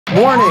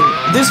Warning,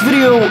 this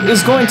video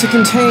is going to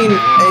contain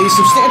a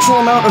substantial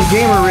amount of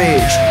gamer rage.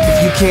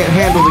 If you can't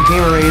handle the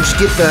gamer rage,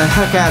 get the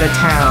heck out of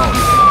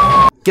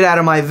town. Get out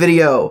of my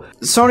video.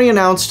 Sony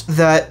announced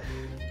that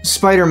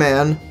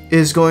Spider-Man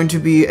is going to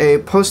be a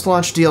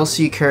post-launch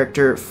DLC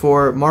character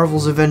for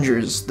Marvel's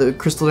Avengers, the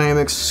Crystal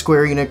Dynamics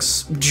Square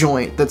Enix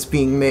joint that's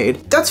being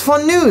made. That's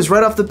fun news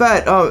right off the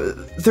bat.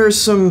 There's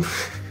some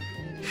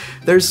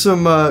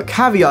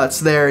caveats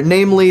there,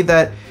 namely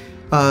that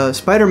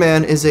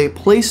Spider-Man is a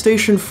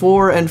PlayStation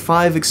 4 and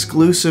 5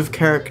 exclusive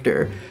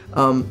character.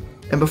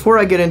 And before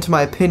I get into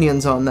my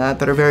opinions on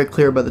that are very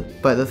clear by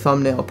the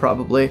thumbnail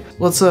probably,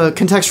 let's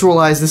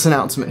contextualize this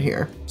announcement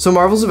here. So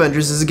Marvel's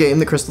Avengers is a game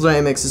that Crystal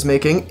Dynamics is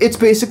making. It's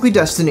basically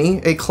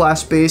Destiny, a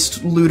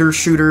class-based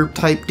looter-shooter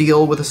type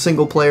deal with a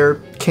single-player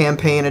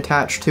campaign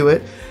attached to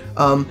it.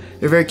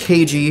 They're very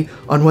cagey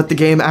on what the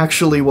game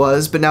actually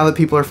was, but now that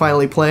people are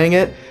finally playing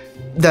it,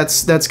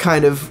 that's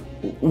kind of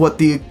what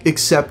the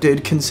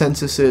accepted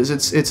consensus is.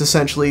 It's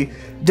essentially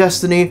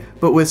Destiny,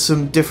 but with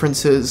some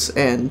differences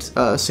and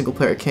a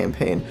single-player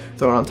campaign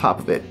thrown on top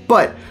of it.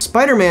 But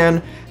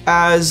Spider-Man,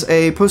 as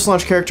a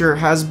post-launch character,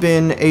 has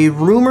been a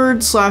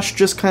rumored /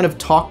 just kind of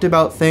talked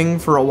about thing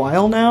for a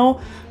while now.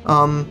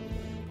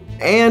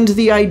 And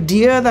the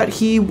idea that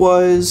he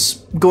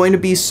was going to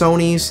be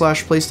Sony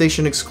 /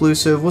 PlayStation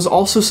exclusive was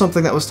also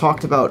something that was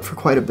talked about for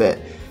quite a bit.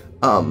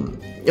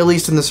 At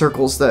least in the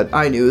circles that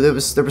I knew,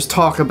 there was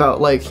talk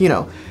about, like, you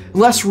know,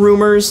 less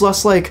rumors,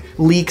 less like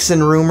leaks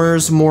and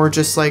rumors, more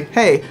just like,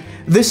 hey,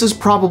 this is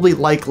probably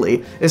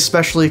likely,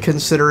 especially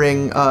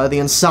considering the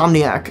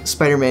Insomniac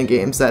Spider-Man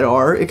games that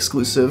are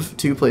exclusive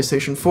to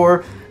PlayStation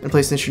 4 and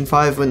PlayStation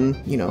 5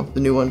 when, you know, the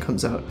new one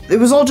comes out. It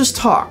was all just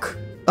talk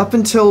up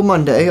until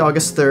Monday,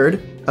 August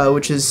 3rd,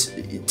 which is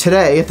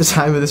today at the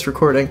time of this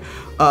recording,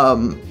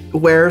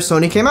 where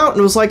Sony came out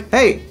and was like,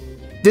 hey,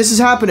 this is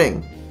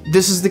happening.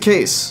 This is the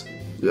case.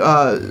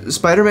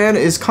 Spider-Man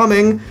is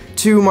coming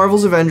to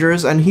Marvel's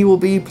Avengers, and he will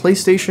be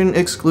PlayStation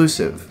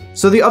exclusive.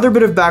 So the other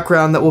bit of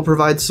background that will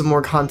provide some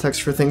more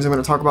context for things I'm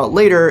going to talk about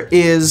later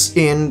is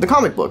in the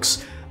comic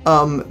books.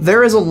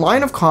 There is a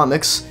line of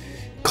comics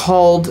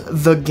called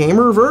the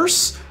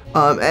Gamerverse,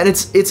 and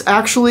it's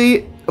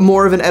actually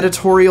more of an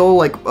editorial,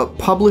 like a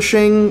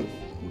publishing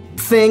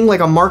thing, like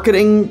a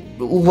marketing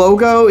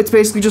logo. It's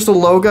basically just a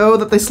logo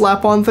that they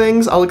slap on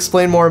things. I'll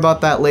explain more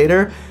about that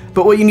later.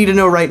 But what you need to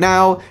know right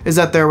now is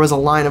that there was a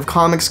line of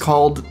comics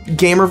called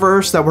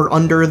Gamerverse that were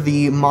under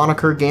the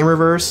moniker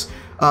Gamerverse,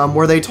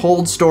 where they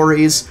told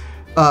stories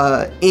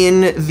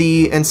in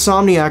the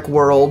Insomniac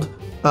world,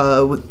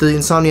 with the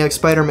Insomniac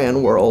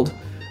Spider-Man world,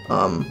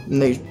 and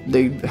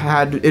they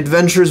had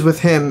adventures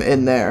with him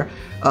in there,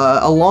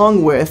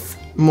 along with,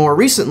 more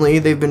recently,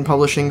 they've been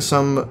publishing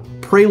some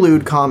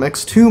prelude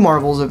comics to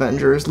Marvel's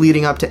Avengers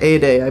leading up to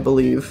A-Day, I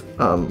believe,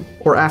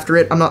 or after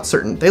it, I'm not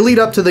certain. They lead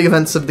up to the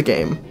events of the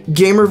game.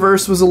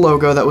 Gamerverse was a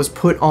logo that was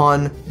put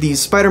on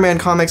these Spider-Man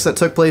comics that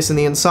took place in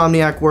the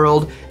Insomniac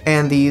world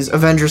and these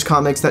Avengers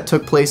comics that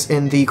took place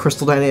in the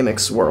Crystal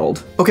Dynamics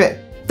world. Okay,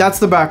 that's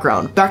the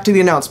background. Back to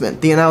the announcement.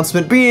 The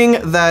announcement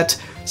being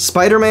that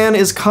Spider-Man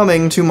is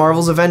coming to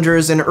Marvel's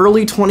Avengers in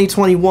early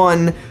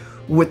 2021,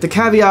 with the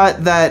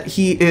caveat that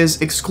he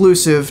is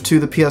exclusive to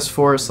the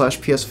PS4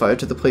 / PS5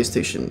 to the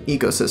PlayStation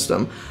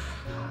ecosystem.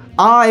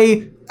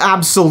 I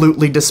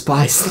absolutely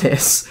despise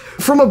this.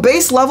 From a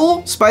base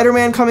level,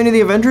 Spider-Man coming to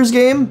the Avengers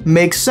game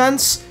makes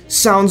sense,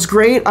 sounds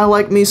great. I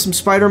like me some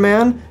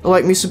Spider-Man, I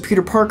like me some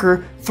Peter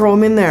Parker, throw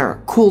him in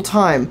there, cool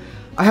time.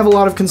 I have a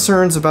lot of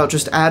concerns about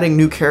just adding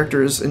new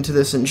characters into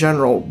this in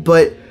general,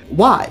 but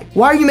why?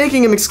 Why are you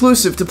making him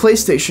exclusive to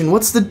PlayStation?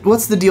 What's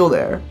the deal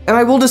there? And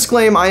I will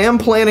disclaim, I am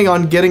planning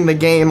on getting the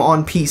game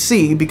on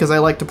PC because I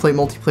like to play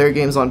multiplayer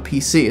games on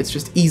PC. It's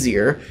just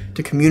easier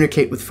to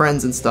communicate with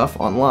friends and stuff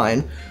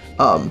online.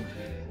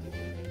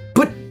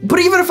 But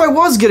even if I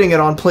was getting it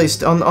on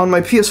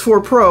my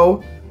PS4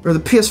 Pro or the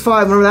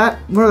PS5,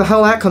 whenever the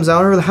hell that comes out,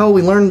 whenever the hell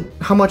we learn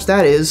how much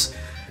that is,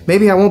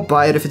 maybe I won't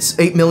buy it if it's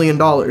 $8 million.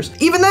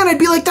 Even then, I'd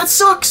be like, that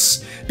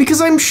sucks!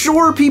 Because I'm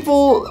sure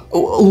people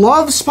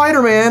love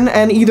Spider-Man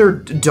and either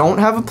don't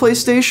have a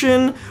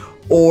PlayStation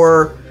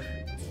or,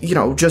 you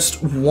know,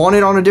 just want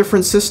it on a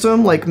different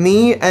system like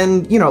me,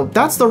 and, you know,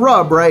 that's the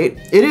rub, right?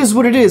 It is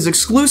what it is.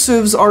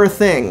 Exclusives are a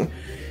thing.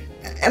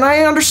 And I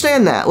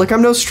understand that. Like,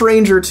 I'm no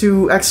stranger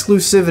to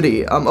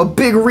exclusivity. A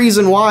big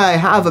reason why I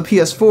have a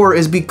PS4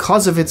 is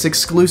because of its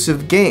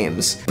exclusive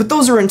games. But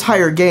those are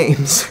entire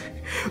games.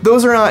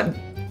 Those are not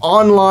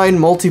online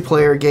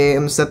multiplayer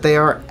games that they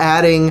are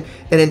adding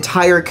an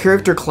entire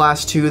character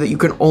class to that you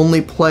can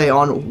only play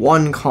on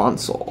one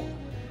console.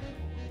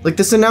 Like,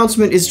 this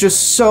announcement is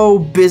just so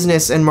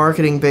business and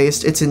marketing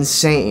based, it's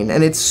insane,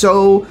 and it's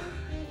so,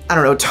 I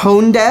don't know,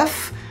 tone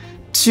deaf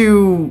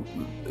to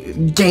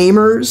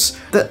gamers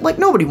that, like,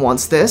 nobody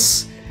wants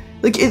this.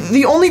 Like,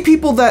 the only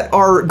people that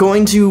are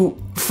going to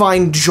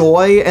find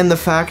joy in the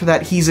fact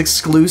that he's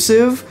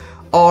exclusive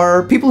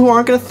are people who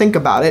aren't going to think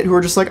about it, who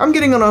are just like, I'm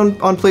getting it on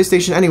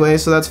PlayStation anyway,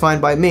 so that's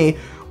fine by me.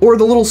 Or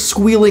the little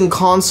squealing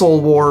console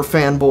war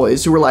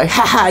fanboys who were like,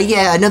 haha,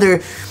 yeah, another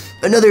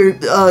another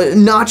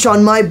notch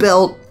on my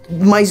belt,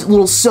 my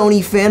little Sony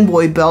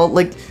fanboy belt.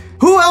 Like,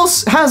 who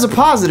else has a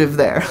positive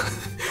there?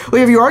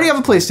 Like, if you already have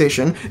a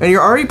PlayStation and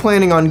you're already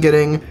planning on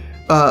getting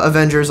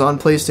Avengers on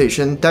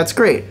PlayStation, that's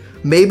great.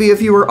 Maybe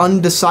if you were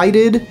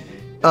undecided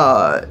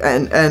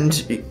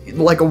and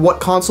like what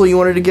console you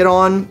wanted to get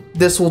on,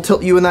 this will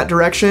tilt you in that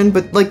direction.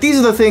 But like, these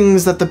are the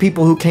things that the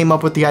people who came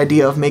up with the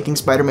idea of making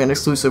Spider-Man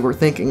exclusive were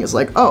thinking, is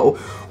like, oh,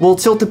 we'll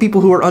tilt the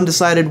people who are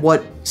undecided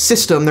what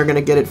system they're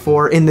gonna get it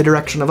for in the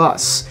direction of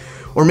us.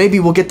 Or maybe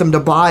we'll get them to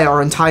buy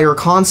our entire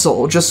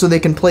console just so they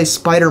can play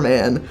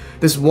Spider-Man,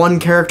 this one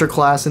character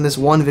class in this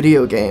one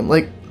video game.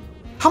 Like,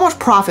 how much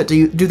profit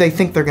do they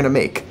think they're gonna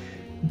make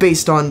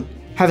based on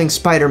having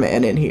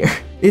Spider-Man in here?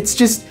 It's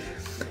just,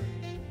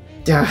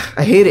 I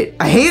hate it.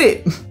 I hate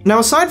it. Now,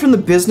 aside from the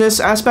business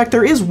aspect,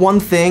 there is one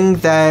thing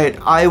that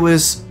I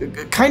was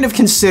kind of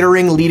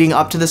considering leading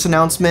up to this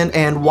announcement,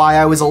 and why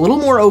I was a little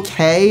more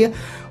okay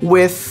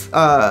with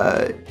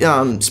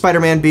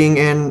Spider-Man being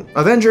in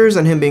Avengers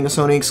and him being a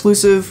Sony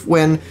exclusive,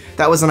 when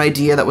that was an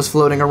idea that was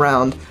floating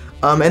around.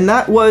 And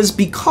that was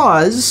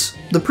because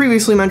the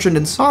previously mentioned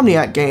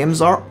Insomniac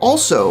games are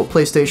also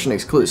PlayStation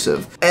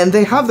exclusive. And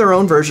they have their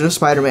own version of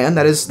Spider-Man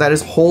that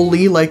is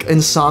wholly like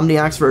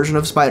Insomniac's version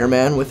of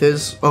Spider-Man with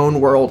his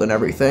own world and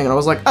everything. And I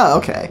was like, oh,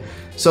 okay.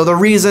 So the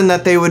reason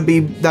that they would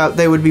be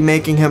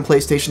making him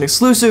PlayStation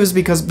exclusive is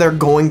because they're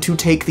going to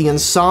take the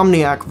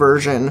Insomniac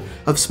version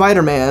of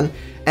Spider-Man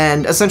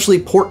and essentially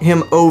port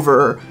him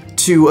over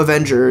to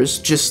Avengers,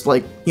 just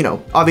like, you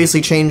know,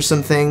 obviously change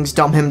some things,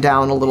 dumb him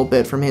down a little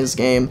bit from his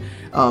game,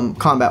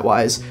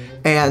 combat-wise,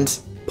 and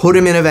put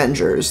him in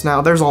Avengers.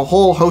 Now, there's a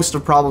whole host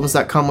of problems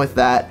that come with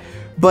that,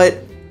 but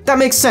that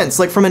makes sense,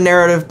 like, from a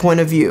narrative point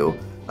of view.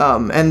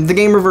 And the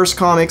Gamerverse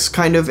comics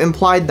kind of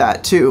implied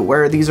that, too,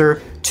 where these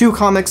are two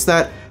comics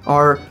that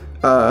are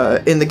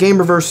in the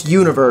Gamerverse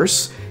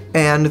universe,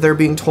 and they're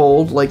being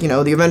told, like, you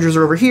know, the Avengers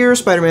are over here,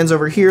 Spider-Man's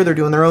over here, they're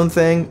doing their own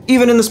thing.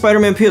 Even in the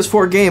Spider-Man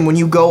PS4 game, when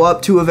you go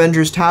up to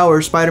Avengers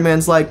Tower,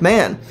 Spider-Man's like,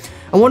 man,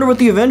 I wonder what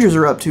the Avengers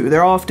are up to.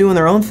 They're off doing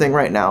their own thing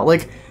right now.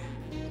 Like,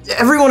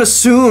 everyone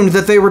assumed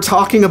that they were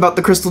talking about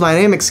the Crystal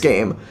Dynamics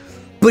game.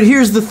 But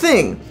here's the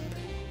thing.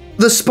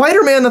 The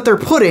Spider-Man that they're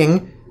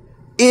putting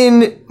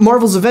in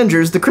Marvel's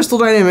Avengers, the Crystal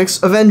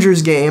Dynamics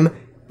Avengers game,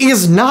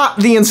 is not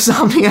the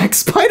Insomniac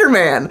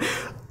Spider-Man.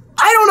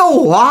 I don't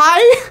know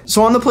why!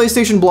 So on the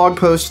PlayStation blog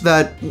post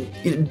that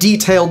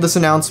detailed this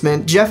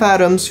announcement, Jeff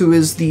Adams, who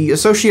is the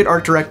associate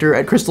art director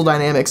at Crystal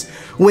Dynamics,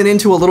 went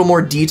into a little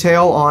more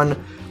detail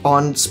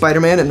on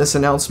Spider-Man in this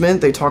announcement.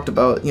 They talked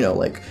about, you know,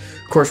 like,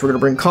 of course we're gonna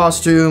bring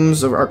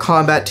costumes, our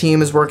combat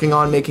team is working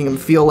on making him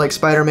feel like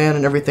Spider-Man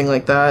and everything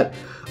like that.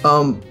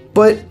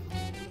 But,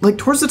 like,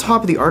 towards the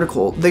top of the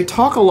article, they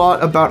talk a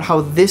lot about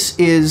how this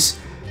is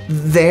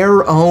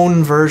their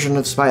own version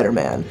of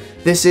Spider-Man.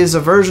 This is a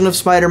version of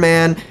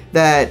Spider-Man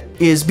that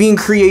is being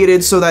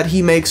created so that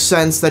he makes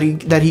sense, that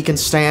he can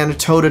stand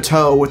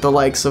toe-to-toe with the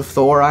likes of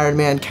Thor, Iron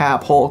Man,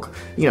 Cap, Hulk,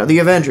 you know, the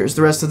Avengers,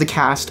 the rest of the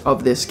cast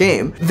of this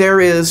game. There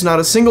is not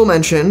a single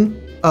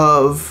mention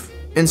of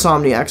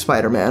Insomniac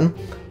Spider-Man,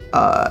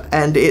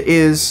 and it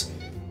is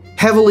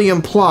heavily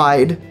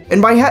implied,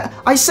 and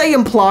I say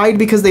implied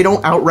because they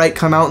don't outright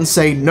come out and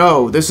say,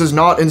 no, this is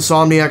not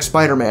Insomniac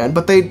Spider-Man,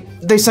 but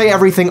they say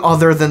everything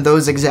other than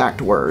those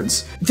exact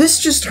words. This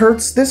just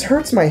hurts, this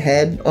hurts my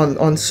head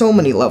on so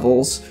many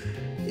levels.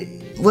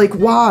 Like,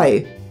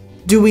 why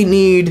do we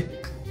need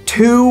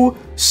two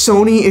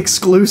Sony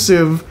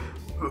exclusive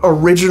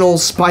original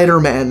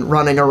Spider-Man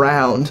running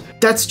around?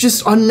 That's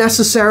just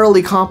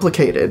unnecessarily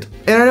complicated.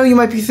 And I know you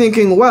might be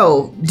thinking,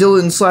 well,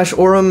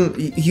 Dylan/Auram,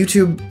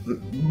 YouTube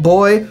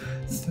boy,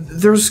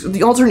 there's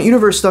the alternate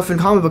universe stuff in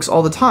comic books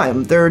all the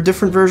time. There are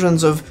different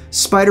versions of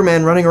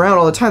Spider-Man running around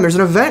all the time. There's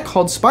an event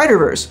called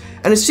Spider-Verse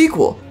and a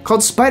sequel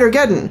called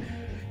Spider-Geddon.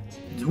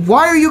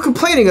 Why are you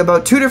complaining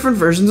about two different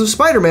versions of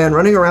Spider-Man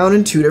running around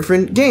in two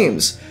different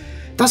games?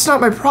 That's not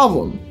my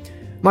problem.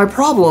 My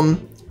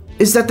problem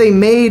is that they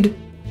made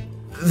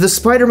the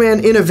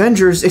Spider-Man in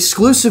Avengers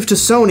exclusive to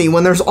Sony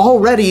when there's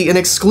already an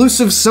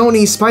exclusive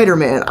Sony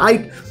Spider-Man.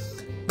 I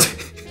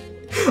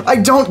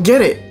don't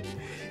get it.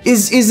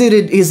 Is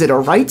it a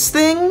rights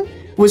thing?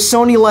 Was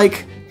Sony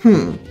like,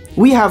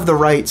 we have the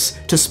rights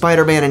to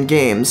Spider-Man in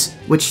games,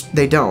 which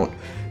they don't,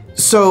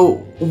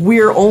 so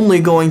we're only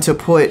going to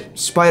put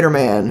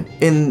Spider-Man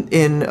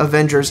in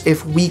Avengers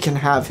if we can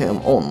have him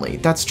only.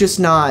 That's just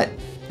not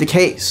the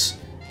case.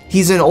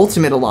 He's in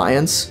Ultimate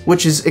Alliance,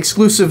 which is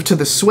exclusive to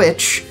the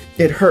Switch.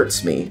 It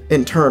hurts me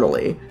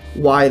internally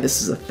why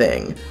this is a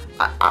thing.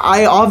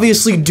 I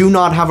obviously do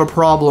not have a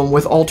problem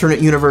with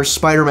alternate universe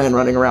Spider-Man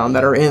running around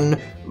that are in,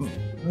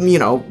 you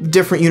know,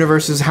 different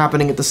universes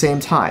happening at the same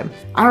time.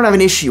 I don't have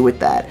an issue with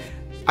that.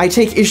 I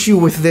take issue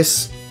with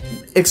this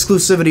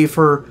exclusivity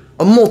for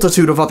a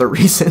multitude of other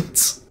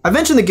reasons. I've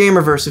mentioned the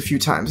Gamerverse a few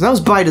times, and that was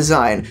by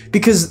design,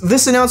 because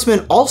this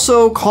announcement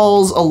also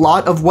calls a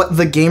lot of what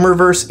the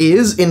Gamerverse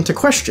is into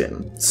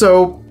question.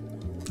 So,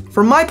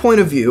 from my point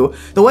of view,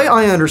 the way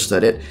I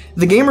understood it,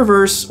 the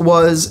Gamerverse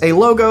was a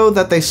logo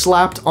that they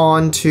slapped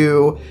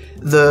onto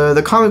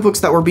the comic books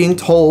that were being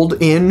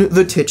told in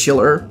the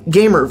titular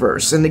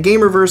Gamerverse. And the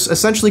Gamerverse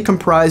essentially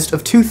comprised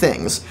of two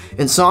things: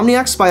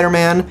 Insomniac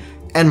Spider-Man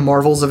and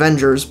Marvel's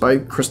Avengers by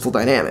Crystal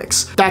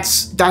Dynamics.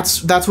 That's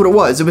what it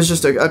was. It was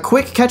just a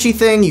quick, catchy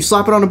thing. You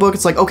slap it on a book,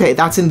 it's like, okay,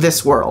 that's in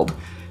this world.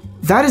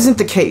 That isn't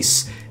the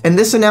case. And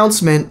this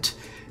announcement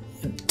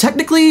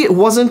technically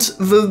wasn't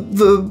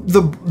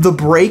the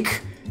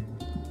break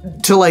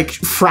to like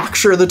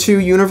fracture the two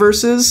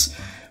universes.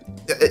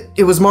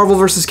 It was Marvel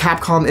vs.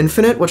 Capcom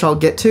Infinite, which I'll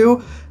get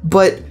to,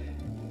 but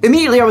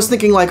immediately I was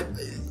thinking like,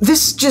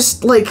 this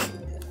just like,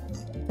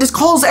 this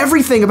calls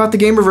everything about the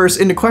Gamerverse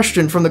into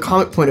question from the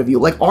comic point of view.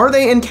 Like, are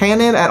they in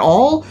canon at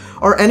all?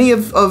 Are any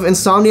of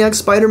Insomniac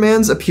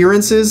Spider-Man's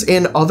appearances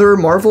in other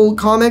Marvel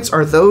comics,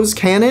 are those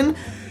canon?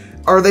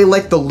 Are they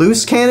like the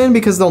loose canon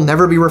because they'll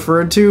never be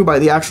referred to by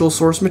the actual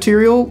source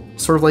material?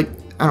 Sort of like,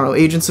 I don't know,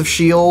 Agents of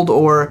S.H.I.E.L.D.,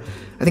 or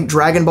I think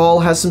Dragon Ball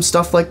has some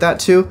stuff like that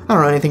too. I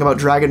don't know anything about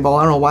Dragon Ball.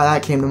 I don't know why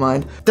that came to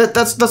mind.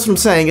 That's what I'm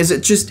saying, is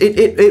it just,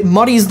 it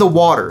muddies the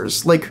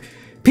waters. Like,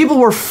 people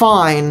were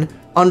fine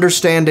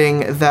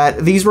understanding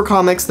that these were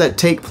comics that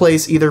take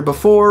place either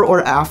before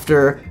or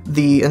after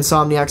the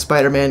Insomniac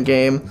Spider-Man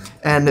game,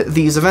 and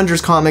these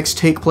Avengers comics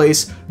take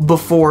place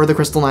before the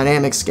Crystal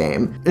Dynamics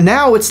game.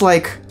 Now it's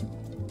like,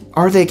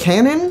 are they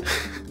canon?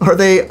 Are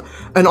they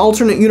an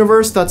alternate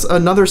universe that's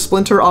another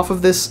splinter off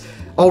of this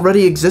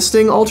already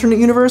existing alternate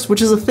universe?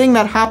 Which is a thing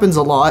that happens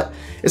a lot,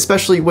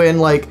 especially when,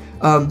 like,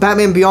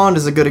 Batman Beyond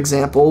is a good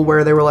example,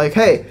 where they were like,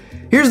 hey,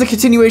 here's the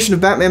continuation of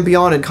Batman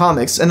Beyond in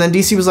comics, and then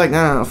DC was like,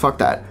 no, fuck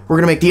that. We're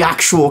gonna make the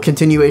actual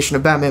continuation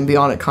of Batman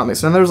Beyond in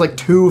comics. And there's like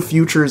 2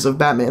 futures of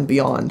Batman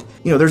Beyond.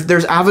 You know,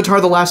 there's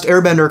Avatar: The Last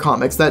Airbender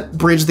comics that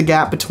bridge the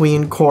gap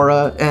between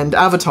Korra and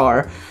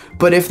Avatar,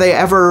 but if they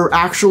ever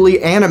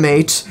actually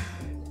animate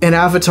an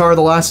Avatar: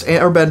 The Last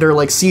Airbender,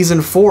 like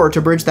season 4,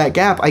 to bridge that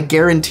gap, I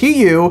guarantee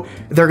you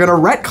they're gonna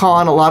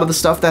retcon a lot of the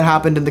stuff that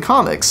happened in the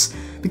comics,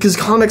 because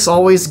comics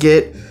always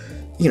get,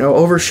 you know,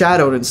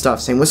 overshadowed and stuff.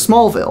 Same with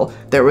Smallville.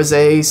 There was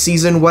a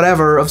season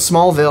whatever of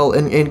Smallville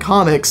in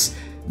comics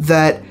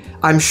that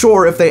I'm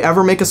sure if they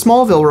ever make a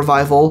Smallville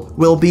revival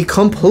will be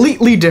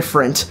completely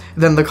different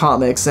than the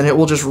comics, and it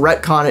will just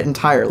retcon it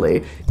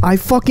entirely. I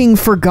fucking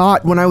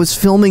forgot when I was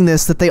filming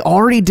this that they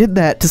already did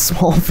that to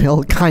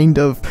Smallville, kind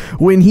of.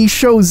 When he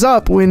shows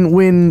up,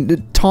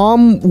 when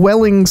Tom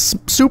Welling's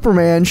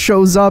Superman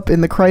shows up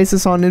in the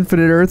Crisis on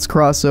Infinite Earths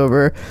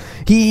crossover,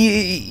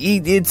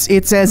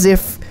 it's as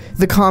if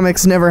the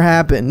comics never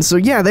happened. So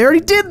yeah, they already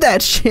did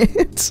that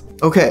shit.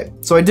 Okay,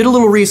 so I did a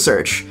little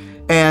research,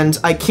 and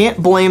I can't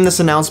blame this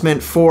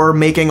announcement for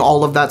making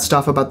all of that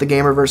stuff about the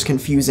Gamerverse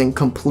confusing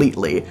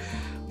completely.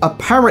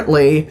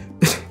 Apparently,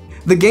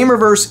 the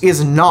Gamerverse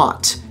is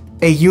not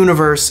a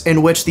universe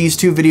in which these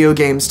 2 video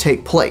games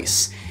take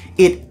place.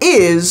 It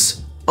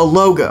is a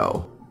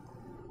logo.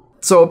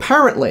 So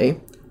apparently,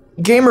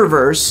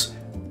 Gamerverse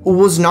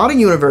was not a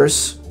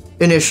universe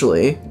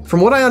initially.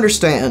 From what I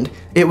understand,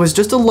 it was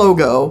just a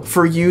logo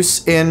for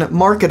use in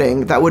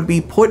marketing that would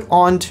be put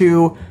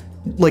onto,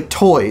 like,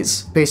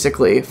 toys,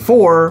 basically,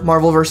 for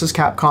Marvel vs.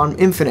 Capcom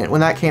Infinite,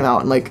 when that came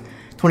out in, like,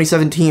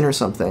 2017 or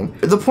something.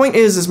 The point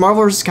is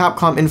Marvel vs.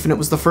 Capcom Infinite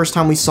was the first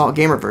time we saw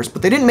Gamerverse,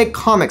 but they didn't make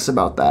comics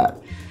about that.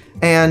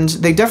 And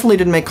they definitely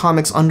didn't make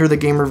comics under the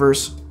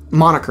Gamerverse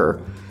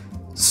moniker.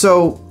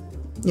 So,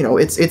 you know,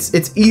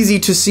 it's easy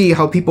to see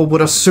how people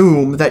would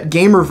assume that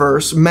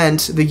Gamerverse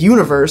meant the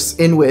universe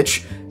in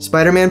which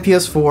Spider-Man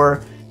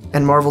PS4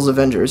 and Marvel's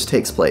Avengers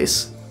takes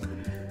place.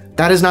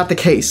 That is not the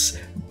case,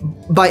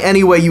 by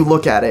any way you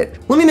look at it.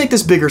 Let me make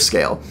this bigger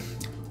scale.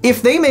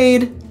 If they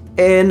made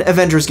an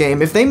Avengers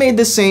game, if they made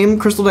the same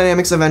Crystal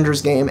Dynamics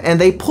Avengers game, and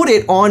they put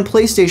it on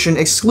PlayStation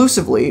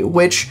exclusively,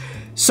 which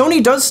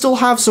Sony does still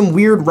have some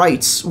weird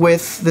rights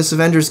with this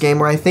Avengers game,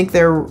 where I think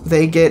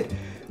they get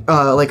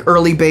like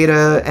early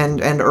beta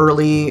and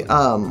early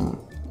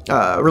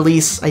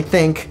release, I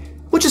think,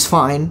 which is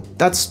fine.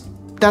 That's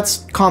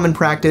common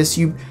practice.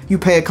 You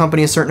pay a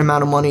company a certain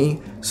amount of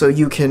money so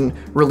you can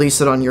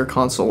release it on your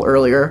console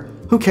earlier.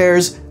 Who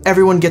cares?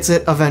 Everyone gets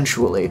it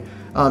eventually.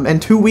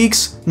 And 2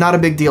 weeks, not a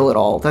big deal at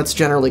all. That's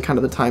generally kind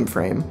of the time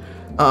frame.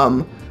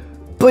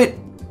 But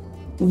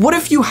what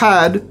if you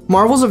had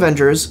Marvel's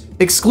Avengers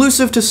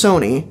exclusive to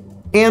Sony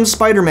and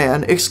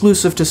Spider-Man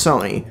exclusive to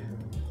Sony?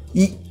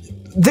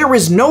 There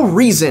is no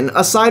reason,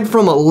 aside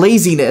from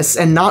laziness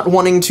and not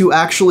wanting to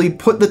actually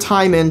put the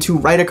time in to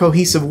write a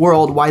cohesive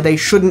world, why they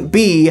shouldn't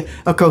be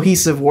a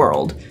cohesive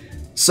world.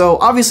 So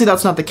obviously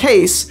that's not the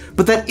case,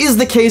 but that is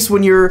the case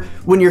when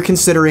you're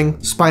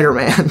considering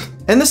Spider-Man.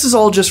 And this is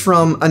all just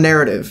from a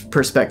narrative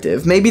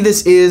perspective. Maybe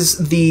this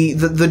is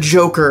the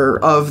Joker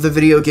of the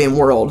video game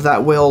world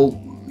that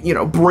will, you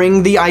know,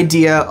 bring the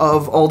idea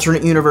of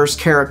alternate universe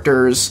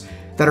characters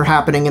that are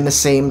happening in the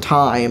same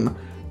time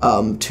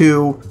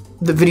to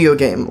the video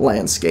game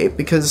landscape,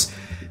 because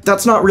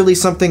that's not really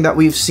something that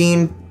we've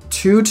seen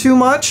too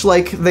much.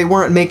 Like, they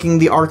weren't making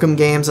the Arkham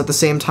games at the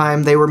same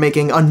time they were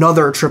making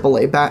another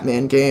AAA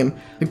Batman game.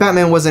 Like,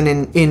 Batman wasn't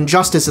in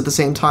Injustice at the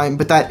same time,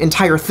 but that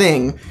entire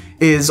thing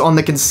is on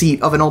the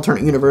conceit of an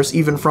alternate universe,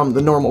 even from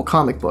the normal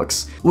comic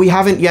books. We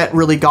haven't yet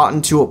really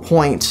gotten to a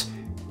point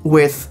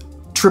with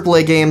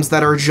AAA games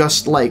that are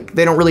just like,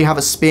 they don't really have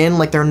a spin,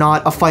 like they're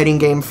not a fighting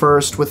game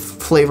first with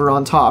flavor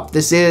on top.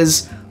 This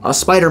is a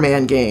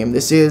Spider-Man game,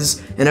 this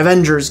is an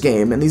Avengers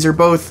game, and these are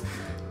both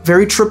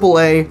very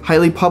AAA,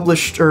 highly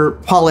published or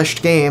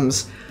polished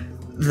games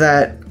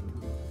that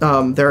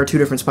there are two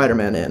different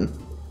Spider-Man in.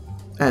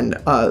 And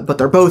but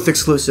they're both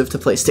exclusive to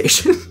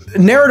PlayStation.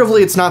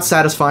 Narratively, it's not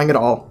satisfying at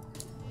all,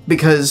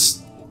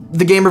 because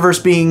the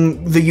Gamerverse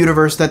being the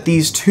universe that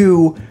these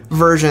two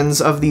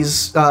versions of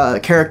these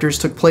characters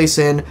took place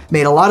in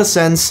made a lot of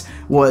sense,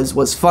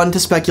 was fun to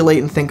speculate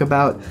and think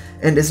about,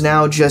 and is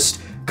now just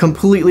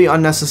completely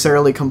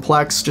unnecessarily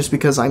complex, just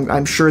because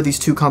I'm sure these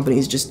two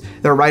companies, just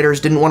their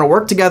writers didn't want to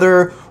work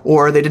together,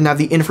 or they didn't have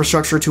the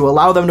infrastructure to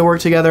allow them to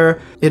work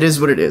together. It is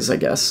what it is, I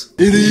guess.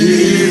 It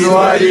is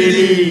what it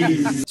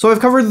is! So I've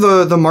covered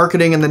the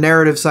marketing and the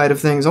narrative side of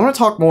things. I want to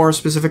talk more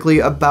specifically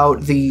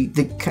about the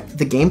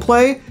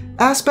gameplay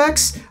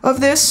aspects of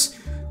this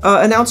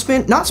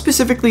announcement. Not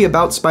specifically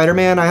about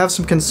Spider-Man. I have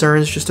some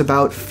concerns just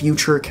about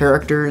future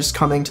characters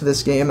coming to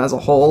this game as a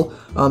whole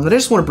that I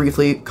just want to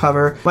briefly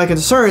cover. My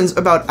concerns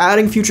about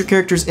adding future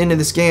characters into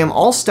this game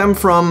all stem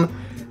from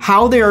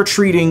how they are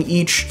treating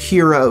each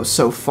hero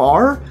so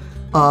far,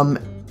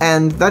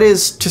 and that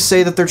is to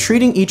say that they're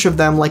treating each of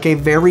them like a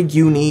very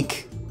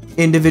unique,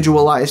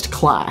 individualized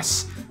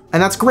class.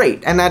 And that's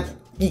great, and that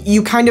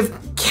you kind of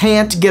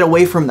can't get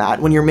away from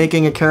that when you're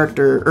making a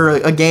character or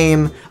a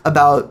game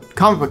about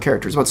comic book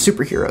characters, about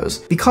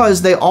superheroes,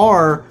 because they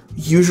are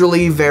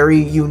usually very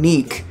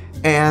unique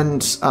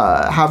and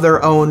have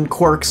their own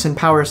quirks and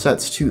power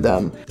sets to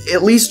them.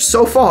 At least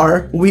so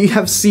far, we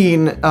have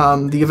seen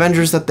the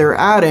Avengers that they're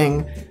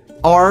adding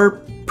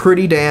are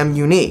pretty damn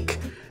unique.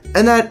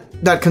 And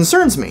that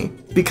concerns me,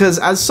 because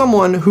as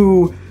someone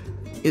who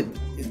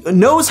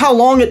knows how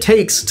long it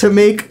takes to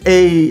make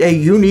a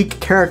unique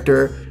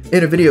character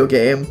in a video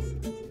game,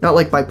 not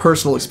like by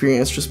personal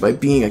experience, just by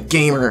being a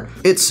gamer,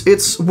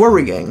 it's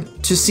worrying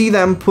to see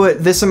them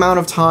put this amount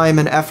of time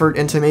and effort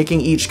into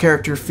making each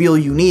character feel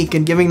unique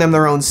and giving them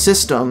their own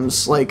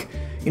systems. Like,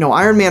 you know,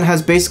 Iron Man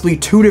has basically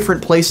two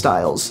different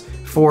playstyles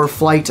for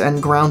flight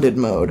and grounded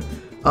mode.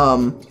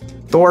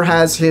 Thor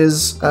has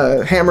his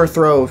hammer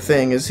throw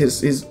thing, is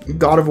his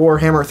God of War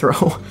hammer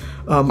throw.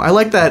 I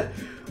like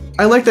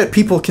that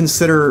people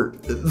consider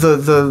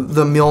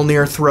the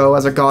Mjolnir throw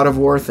as a God of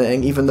War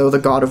thing, even though the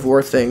God of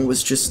War thing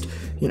was just,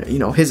 you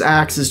know, his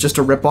axe is just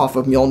a ripoff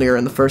of Mjolnir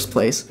in the first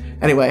place.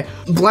 Anyway,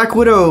 Black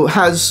Widow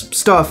has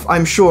stuff,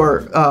 I'm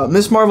sure.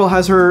 Ms. Marvel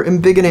has her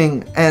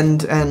embiggening,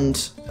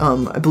 and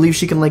I believe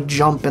she can like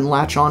jump and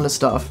latch onto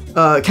stuff.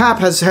 Cap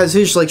has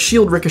his like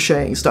shield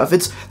ricocheting stuff.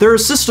 There are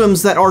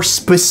systems that are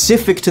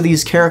specific to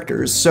these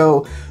characters,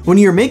 so when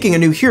you're making a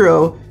new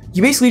hero,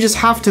 you basically just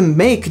have to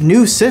make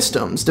new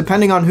systems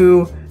depending on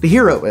who the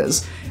hero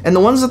is. And the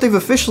ones that they've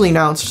officially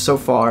announced so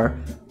far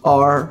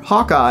are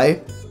Hawkeye,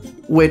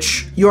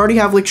 which you already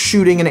have like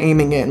shooting and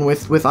aiming in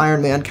with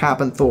Iron Man, Cap,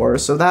 and Thor,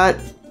 so that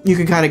you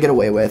can kind of get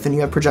away with, and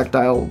you have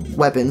projectile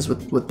weapons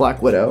with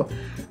Black Widow.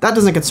 That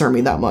doesn't concern me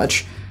that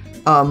much.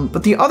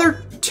 But the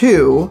other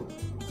two,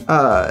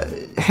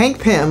 Hank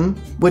Pym,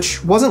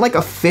 which wasn't like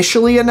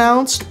officially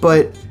announced,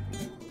 but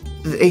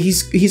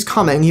he's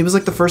coming. He was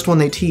like the first one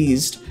they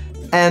teased.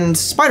 And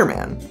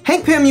Spider-Man.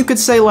 Hank Pym, you could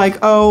say like,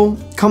 oh,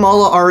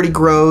 Kamala already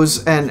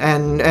grows, and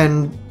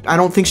I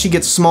don't think she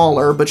gets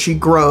smaller, but she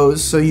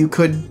grows, so you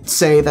could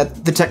say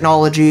that the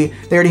technology,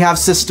 they already have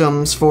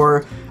systems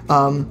for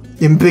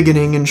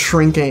embiggening and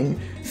shrinking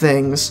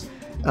things.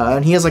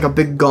 And he has like a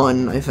big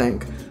gun, I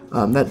think,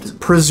 that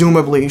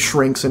presumably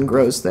shrinks and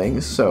grows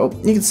things. So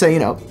you could say, you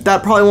know,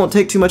 that probably won't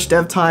take too much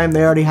dev time.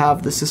 They already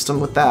have the system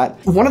with that.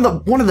 One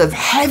of the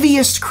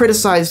heaviest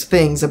criticized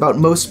things about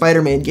most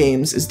Spider-Man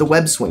games is the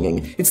web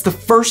swinging. It's the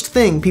first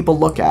thing people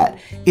look at.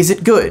 Is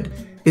it good?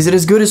 Is it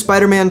as good as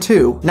Spider-Man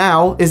 2?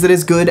 Now, is it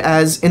as good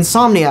as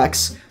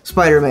Insomniac's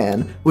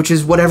Spider-Man, which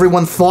is what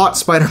everyone thought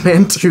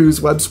Spider-Man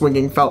 2's web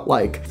swinging felt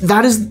like?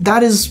 That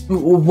is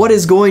what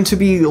is going to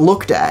be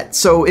looked at.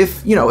 So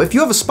if you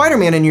have a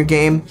Spider-Man in your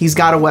game, he's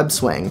got a web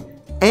swing.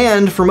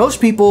 And for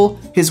most people,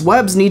 his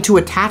webs need to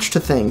attach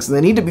to things, and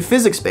they need to be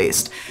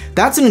physics-based.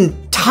 That's an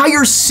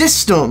entire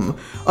system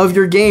of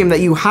your game that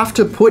you have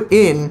to put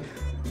in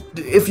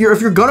if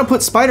you're gonna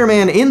put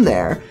Spider-Man in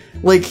there.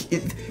 Like,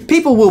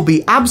 people will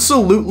be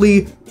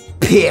absolutely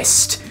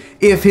pissed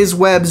if his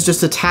webs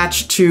just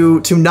attach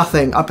to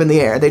nothing up in the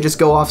air. They just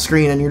go off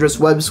screen and you're just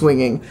web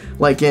swinging,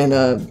 like in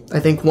I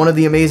think one of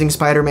the Amazing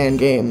Spider-Man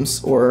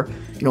games, or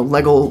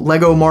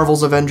Lego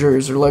Marvel's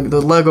Avengers, or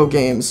the Lego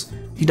games.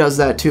 He does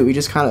that too.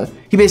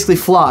 He basically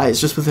flies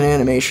just with an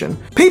animation.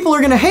 People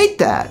are gonna hate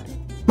that,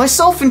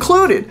 myself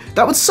included.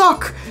 That would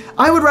suck.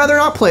 I would rather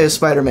not play as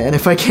Spider-Man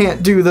if I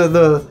can't do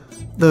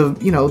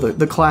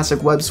the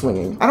classic web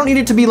swinging. I don't need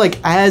it to be like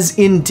as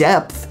in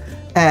depth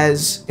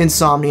as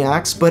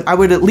Insomniacs, but I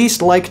would at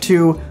least like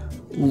to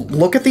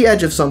look at the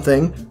edge of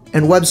something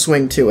and web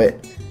swing to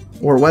it,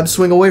 or web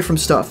swing away from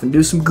stuff and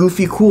do some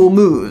goofy, cool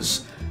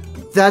moves.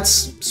 That's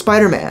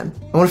Spider-Man.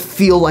 I want to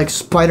feel like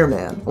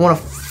Spider-Man. I want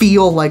to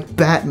feel like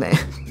Batman.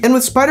 And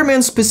with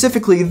Spider-Man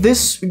specifically,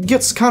 this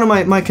gets kind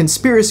of my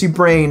conspiracy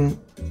brain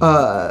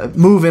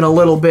moving a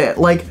little bit.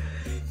 Like,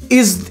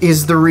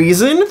 is the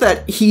reason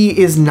that he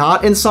is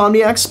not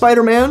Insomniac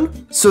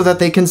Spider-Man so that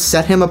they can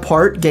set him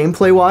apart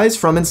gameplay-wise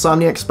from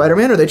Insomniac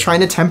Spider-Man? Are they trying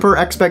to temper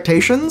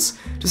expectations?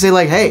 To say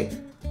like, hey,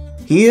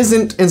 he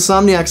isn't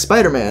Insomniac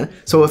Spider-Man,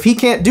 so if he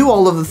can't do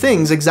all of the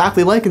things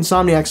exactly like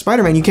Insomniac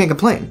Spider-Man, you can't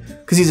complain,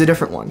 because he's a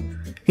different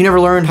one. He never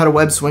learned how to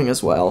web swing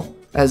as well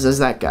as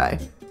that guy.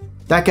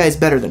 That guy's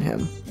better than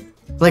him.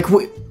 Like,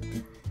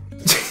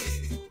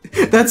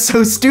 that's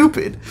so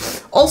stupid.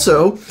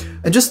 Also,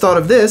 I just thought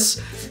of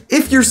this.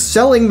 If you're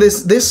selling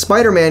this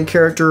Spider-Man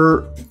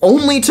character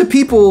only to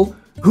people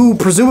who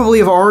presumably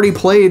have already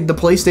played the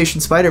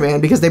PlayStation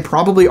Spider-Man because they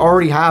probably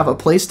already have a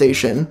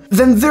PlayStation,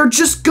 then they're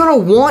just gonna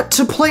want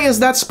to play as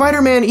that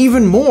Spider-Man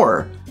even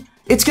more.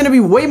 It's gonna be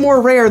way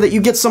more rare that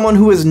you get someone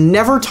who has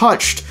never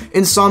touched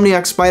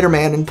Insomniac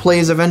Spider-Man and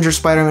plays Avengers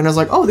Spider-Man and is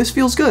like, oh, this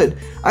feels good.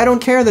 I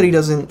don't care that he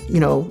doesn't, you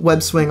know,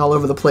 web swing all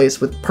over the place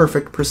with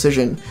perfect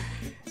precision.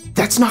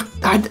 That's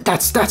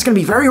gonna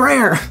be very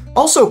rare.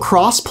 Also,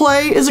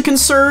 crossplay is a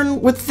concern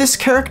with this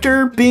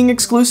character being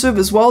exclusive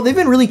as well. They've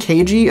been really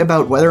cagey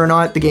about whether or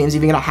not the game's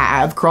even gonna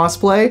have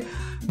crossplay,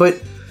 but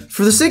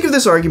for the sake of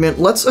this argument,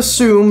 let's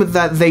assume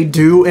that they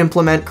do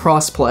implement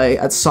crossplay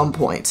at some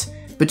point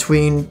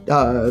between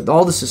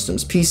all the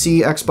systems,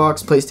 PC,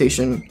 Xbox,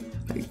 PlayStation.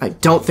 I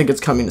don't think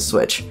it's coming to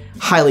Switch.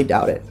 Highly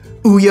doubt it.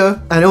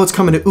 Ouya, I know it's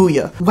coming to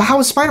Ouya. Well, how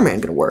is Spider-Man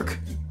gonna work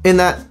in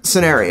that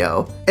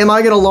scenario? Am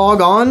I gonna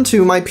log on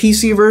to my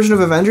PC version of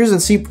Avengers and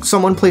see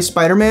someone play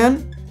Spider-Man?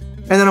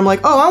 And then I'm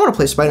like, oh, I wanna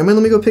play Spider-Man,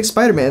 let me go pick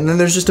Spider-Man. And then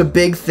there's just a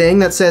big thing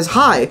that says,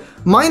 hi,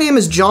 my name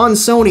is John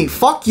Sony,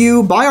 fuck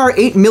you, buy our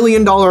 $8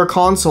 million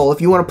console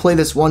if you wanna play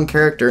this one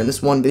character in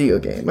this one video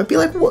game. I'd be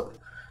like, what?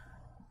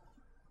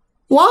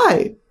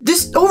 Why?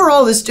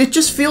 Overall, it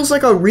just feels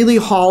like a really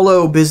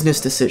hollow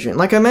business decision.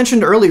 Like I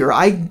mentioned earlier,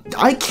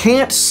 I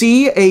can't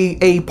see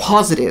a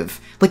positive,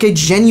 like a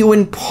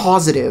genuine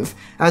positive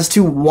as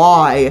to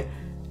why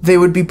they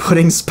would be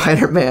putting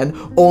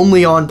Spider-Man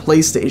only on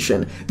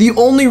PlayStation. The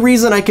only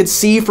reason I could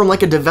see from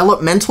like a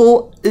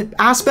developmental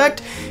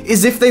aspect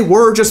is if they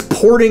were just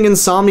porting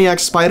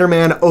Insomniac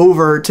Spider-Man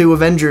over to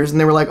Avengers and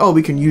they were like, oh,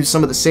 we can use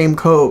some of the same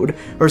code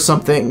or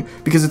something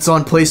because it's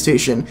on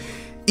PlayStation.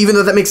 Even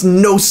though that makes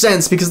no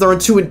sense because they're on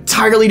two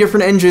entirely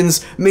different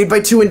engines made by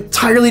two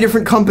entirely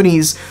different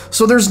companies.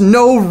 So there's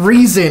no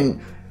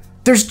reason.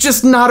 There's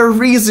just not a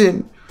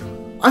reason.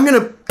 I'm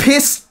gonna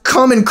piss,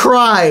 come, and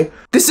cry.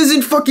 This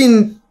isn't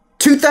fucking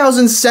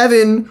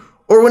 2007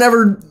 or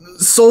whenever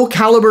Soul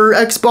Calibur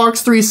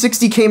Xbox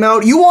 360 came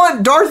out. You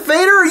want Darth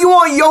Vader or you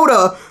want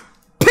Yoda?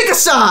 Pick a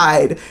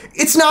side.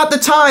 It's not the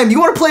time. You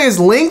want to play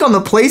as Link on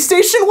the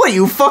PlayStation? What are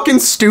you, fucking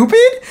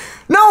stupid?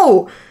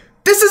 No.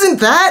 This isn't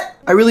that!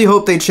 I really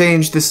hope they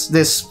change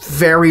this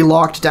very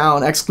locked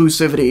down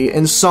exclusivity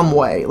in some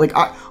way. Like,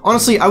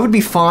 honestly, I would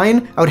be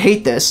fine. I would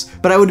hate this,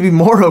 but I would be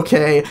more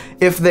okay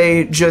if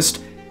they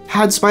just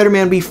had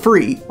Spider-Man be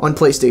free on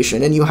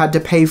PlayStation and you had to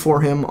pay for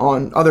him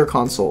on other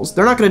consoles.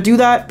 They're not gonna do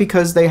that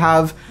because they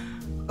have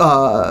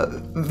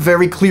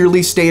very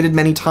clearly stated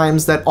many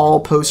times that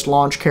all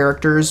post-launch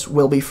characters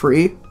will be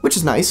free, which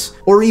is nice.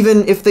 Or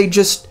even if they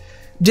just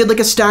did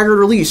like a staggered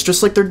release,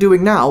 just like they're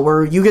doing now,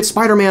 where you get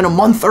Spider-Man a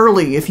month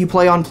early if you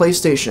play on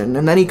PlayStation,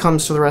 and then he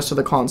comes to the rest of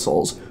the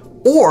consoles.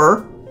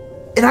 Or,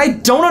 and I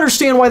don't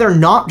understand why they're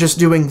not just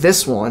doing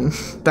this one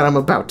that I'm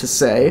about to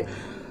say,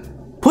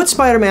 put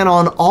Spider-Man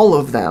on all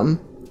of them,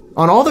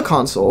 on all the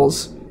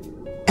consoles,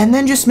 and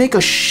then just make a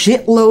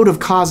shitload of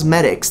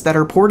cosmetics that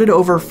are ported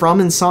over from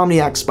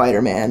Insomniac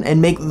Spider-Man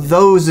and make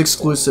those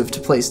exclusive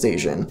to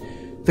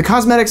PlayStation. The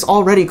cosmetics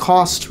already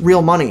cost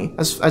real money,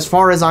 as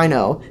far as I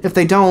know. If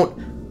they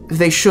don't,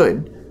 they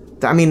should.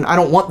 I mean, I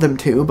don't want them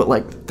to, but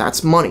like,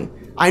 that's money.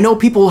 I know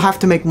people have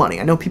to make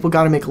money. I know people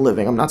gotta make a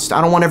living. I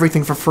don't want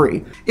everything for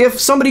free. If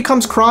somebody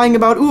comes crying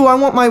about, ooh, I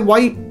want my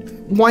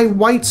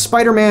white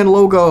Spider-Man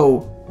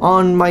logo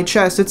on my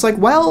chest, it's like,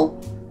 well,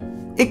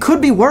 it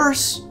could be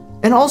worse.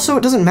 And also,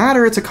 it doesn't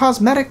matter, it's a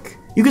cosmetic.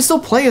 You can still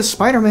play as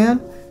Spider-Man.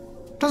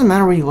 It doesn't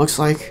matter what he looks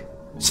like.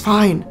 It's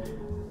fine.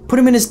 Put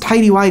him in his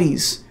tighty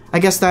whities. I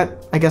guess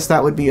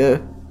that would be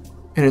an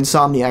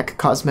Insomniac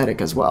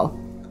cosmetic as well,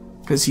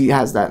 because he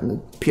has that in the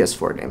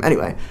PS4 game.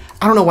 Anyway,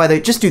 I don't know why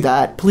they just do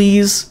that.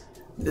 Please,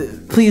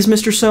 please,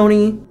 Mr.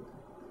 Sony.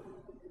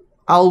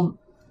 I'll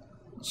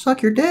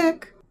suck your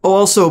dick. Oh,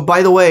 also,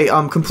 by the way,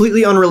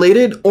 completely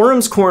unrelated,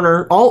 Auram's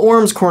Corner, all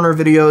Auram's Corner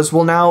videos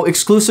will now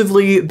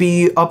exclusively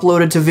be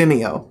uploaded to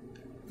Vimeo.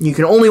 You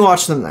can only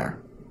watch them there.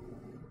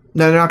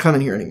 No, they're not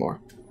coming here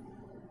anymore.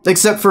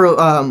 Except for,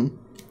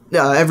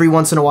 every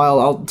once in a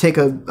while, I'll take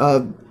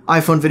a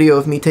iPhone video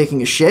of me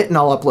taking a shit and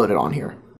I'll upload it on here.